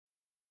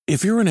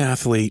If you're an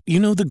athlete, you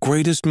know the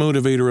greatest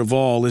motivator of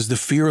all is the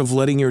fear of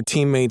letting your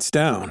teammates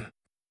down.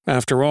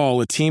 After all,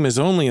 a team is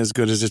only as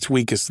good as its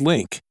weakest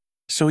link.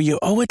 So you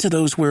owe it to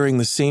those wearing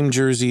the same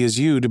jersey as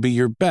you to be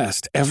your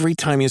best every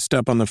time you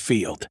step on the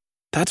field.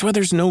 That's why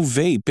there's no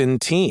vape in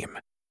team.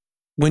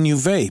 When you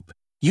vape,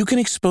 you can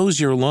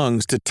expose your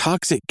lungs to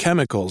toxic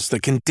chemicals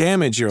that can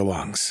damage your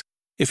lungs.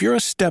 If you're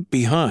a step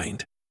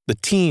behind, the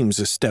team's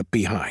a step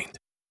behind.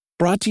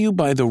 Brought to you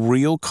by The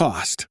Real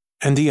Cost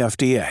and the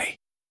FDA.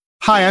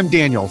 Hi, I'm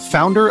Daniel,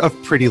 founder of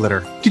Pretty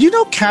Litter. Did you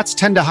know cats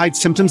tend to hide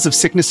symptoms of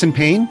sickness and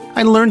pain?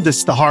 I learned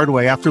this the hard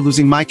way after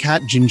losing my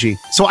cat, Gingy.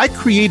 So I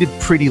created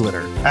Pretty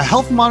Litter, a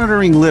health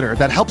monitoring litter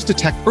that helps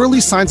detect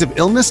early signs of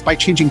illness by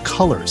changing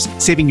colors,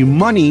 saving you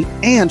money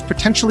and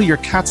potentially your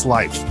cat's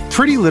life.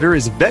 Pretty Litter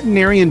is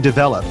veterinarian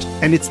developed,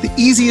 and it's the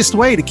easiest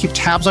way to keep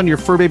tabs on your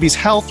fur baby's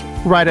health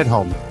right at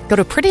home. Go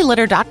to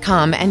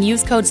prettylitter.com and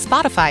use code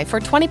SPOTIFY for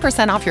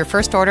 20% off your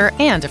first order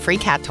and a free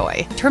cat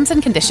toy. Terms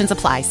and conditions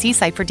apply. See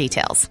site for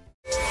details.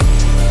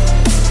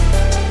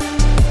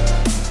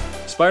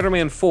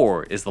 Spider-Man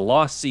 4 is the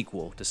lost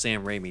sequel to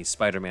Sam Raimi's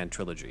Spider-Man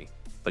trilogy,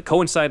 but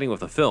coinciding with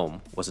the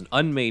film was an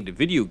unmade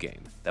video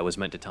game that was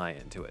meant to tie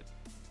into it.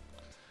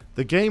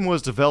 The game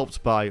was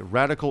developed by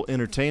Radical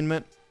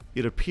Entertainment.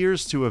 It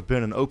appears to have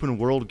been an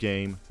open-world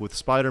game with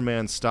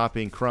Spider-Man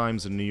stopping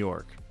crimes in New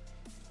York.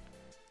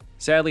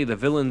 Sadly, the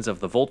villains of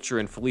the Vulture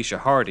and Felicia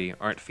Hardy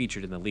aren't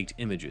featured in the leaked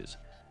images,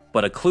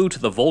 but a clue to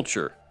the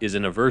Vulture is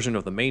in a version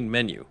of the main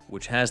menu,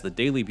 which has the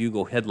Daily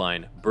Bugle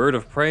headline, Bird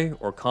of Prey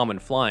or Common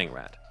Flying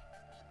Rat.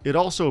 It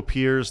also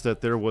appears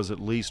that there was at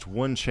least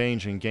one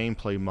change in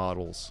gameplay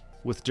models,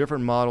 with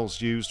different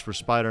models used for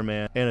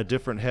Spider-Man and a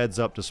different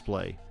heads-up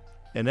display.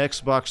 An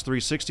Xbox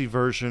 360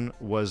 version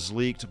was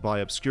leaked by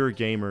obscure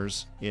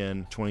gamers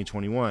in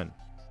 2021.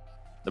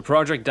 The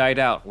project died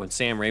out when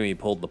Sam Raimi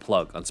pulled the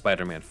plug on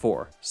Spider-Man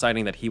 4,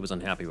 citing that he was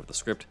unhappy with the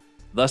script,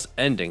 thus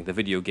ending the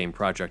video game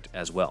project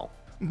as well.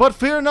 But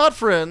fear not,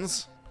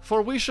 friends,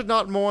 for we should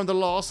not mourn the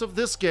loss of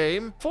this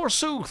game.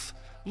 Forsooth,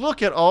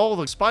 look at all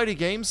the Spidey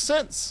games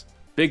since.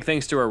 Big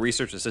thanks to our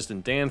research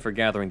assistant Dan for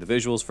gathering the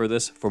visuals for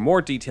this. For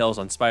more details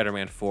on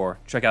Spider-Man 4,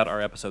 check out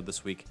our episode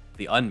this week,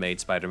 The Unmade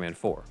Spider-Man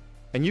 4.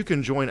 And you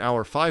can join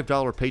our $5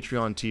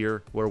 Patreon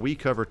tier, where we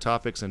cover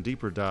topics and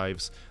deeper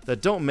dives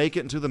that don't make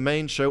it into the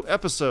main show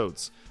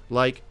episodes,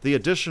 like the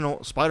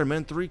additional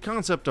Spider-Man 3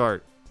 concept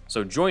art.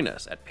 So join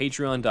us at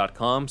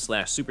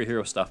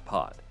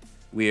patreon.com/superherostuffpod.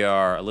 We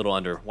are a little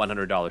under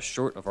 $100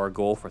 short of our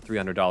goal for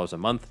 $300 a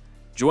month.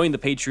 Join the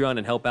Patreon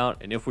and help out,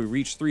 and if we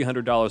reach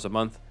 $300 a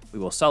month, we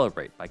will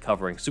celebrate by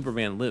covering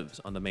Superman Lives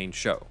on the main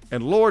show.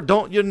 And Lord,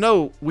 don't you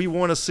know, we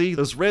want to see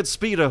those red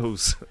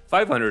Speedos.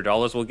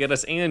 $500 will get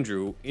us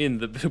Andrew in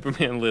the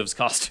Superman Lives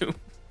costume.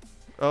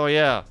 Oh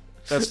yeah,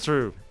 that's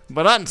true.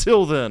 But not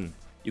until then.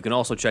 You can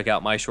also check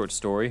out my short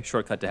story,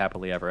 Shortcut to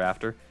Happily Ever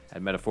After,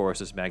 at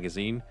Metaphorosis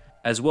Magazine,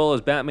 as well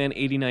as Batman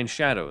 89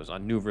 Shadows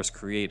on Nuverse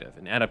Creative,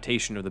 an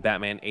adaptation of the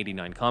Batman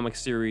 89 comic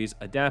series,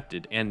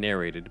 adapted and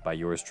narrated by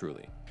yours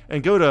truly.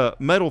 And go to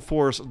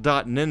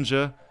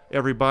metalforce.ninja,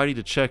 everybody,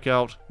 to check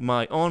out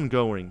my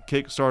ongoing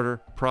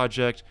Kickstarter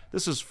project.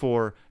 This is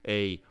for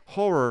a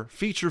horror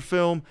feature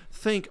film.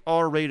 Think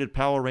R-rated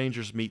Power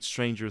Rangers meets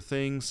Stranger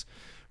Things.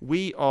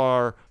 We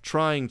are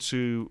trying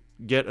to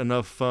get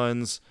enough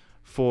funds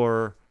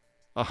for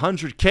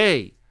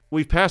 $100K.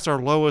 We've passed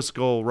our lowest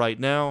goal right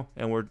now,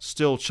 and we're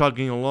still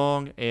chugging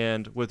along,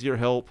 and with your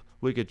help,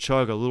 we could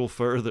chug a little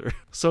further.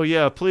 So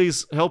yeah,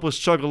 please help us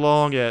chug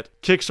along at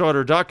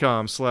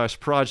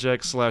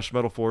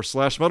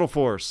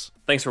kickstarter.com/project/metalforce/metalforce.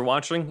 Thanks for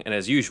watching, and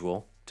as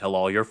usual, tell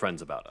all your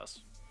friends about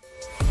us.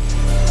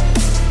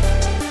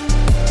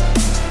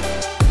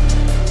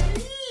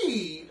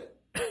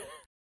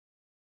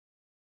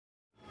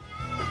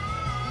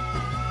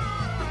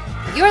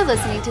 You're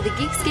listening to the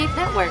Geekscape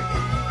Network.